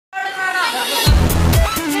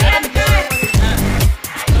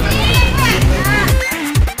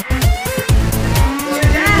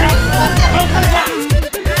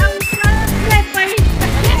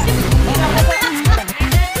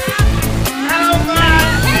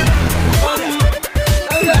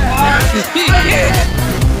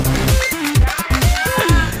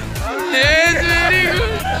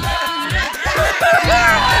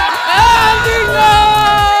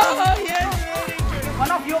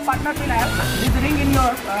partner will have this ring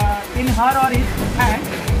in her or his hand.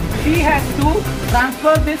 She has to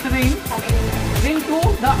transfer this ring to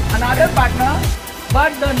another partner,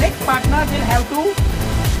 but the next partner will have to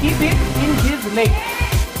keep it in his leg.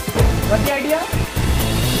 What's the idea?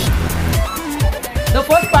 The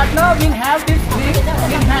first partner will have this ring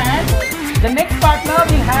in hand. The next partner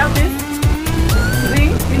will have this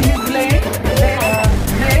ring in his leg,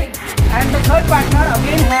 and the third partner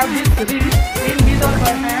again have this ring in his or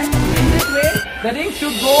her hand. In this way, the ring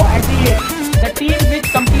should go at the end. The team which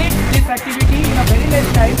completes this activity in a very less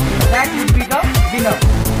time, that would be the winner.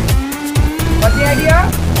 What's the idea?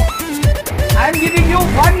 I am giving you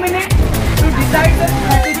 1 minute to decide the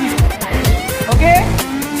strategy. Okay?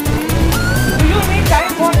 Do you need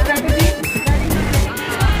time for strategy?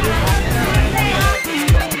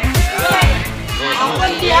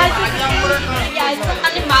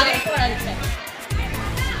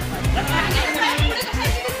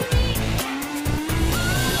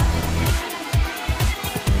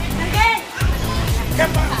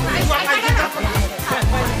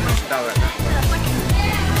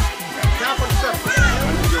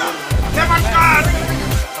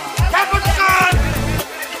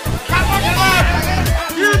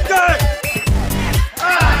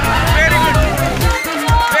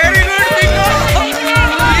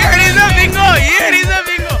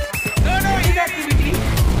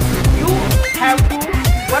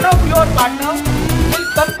 Your partner will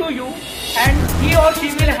come to you and he or she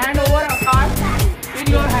will hand over a card in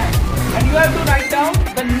your hand, and you have to write down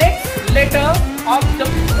the next letter of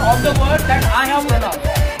the word that I have pronounced.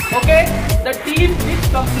 Okay? The team which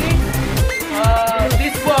completes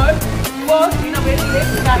this word first in a very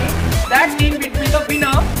late time, that team will be the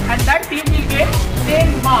winner, and that team will get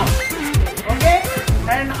 10 marks. Okay?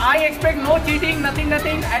 And I expect no cheating, nothing.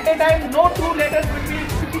 At a time, no 2 letters will be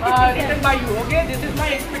written by you. Okay? This is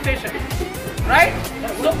my expectation. Right?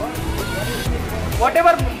 So,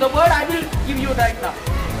 whatever the word I will give you right now.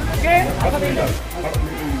 Okay?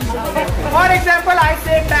 For example, I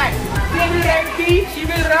say tag. She will write T, she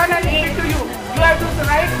will run and give it to you. You have to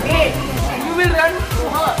write A. You will run to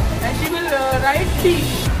her and she will write T.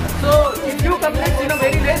 So, if you complete in a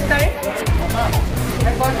very less time,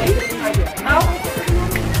 I got it. Now,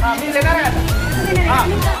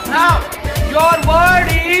 now, your word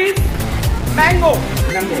is mango.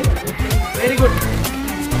 Very good.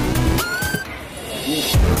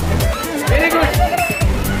 Very good.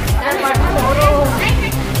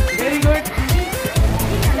 Very good.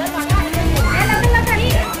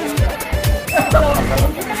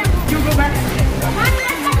 You go back.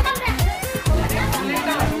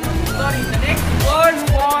 Sorry, the next word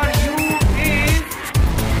for you is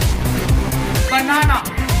banana.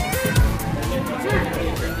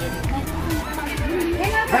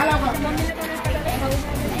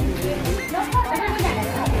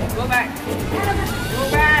 Go back. Go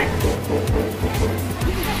back.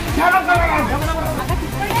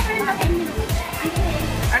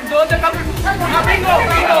 And those are coming. Bingo.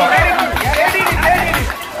 Very good. Ready.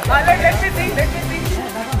 Let me see.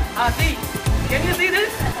 See. Can you see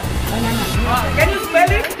this? Can you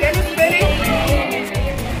spell it?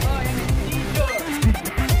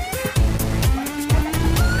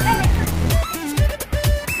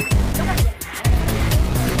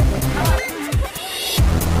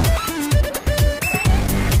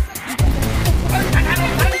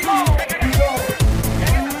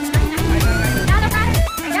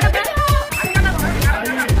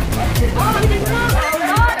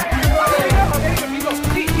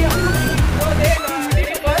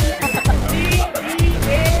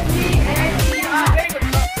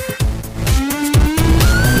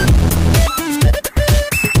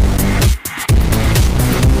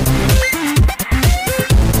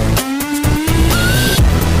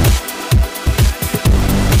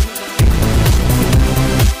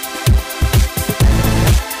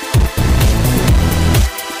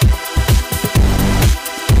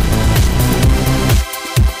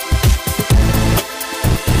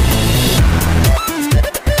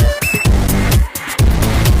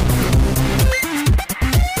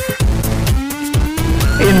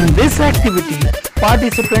 In this activity,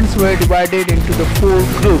 participants were divided into the 4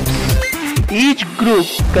 groups. Each group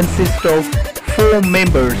consists of 4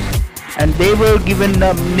 members and they were given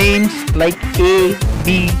names like A,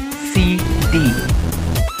 B, C, D.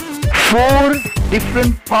 4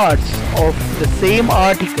 different parts of the same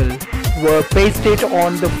article were pasted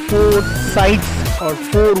on the 4 sides or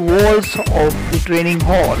 4 walls of the training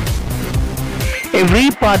hall.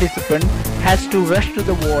 Every participant has to rush to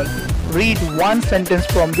the wall, read one sentence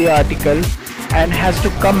from the article and has to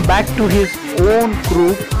come back to his own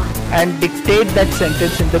group and dictate that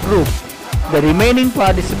sentence in the group. The remaining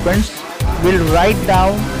participants will write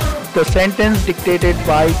down the sentence dictated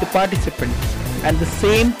by the participant, and the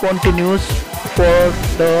same continues till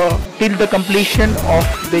the completion of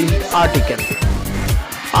the article.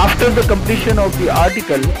 After the completion of the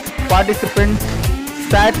article, participants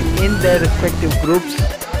sat in their respective groups.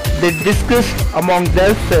 They discussed among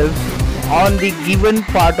themselves on the given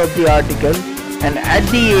part of the article, and at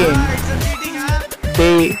the end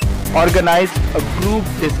they organized a group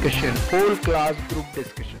discussion, whole class group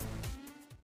discussion.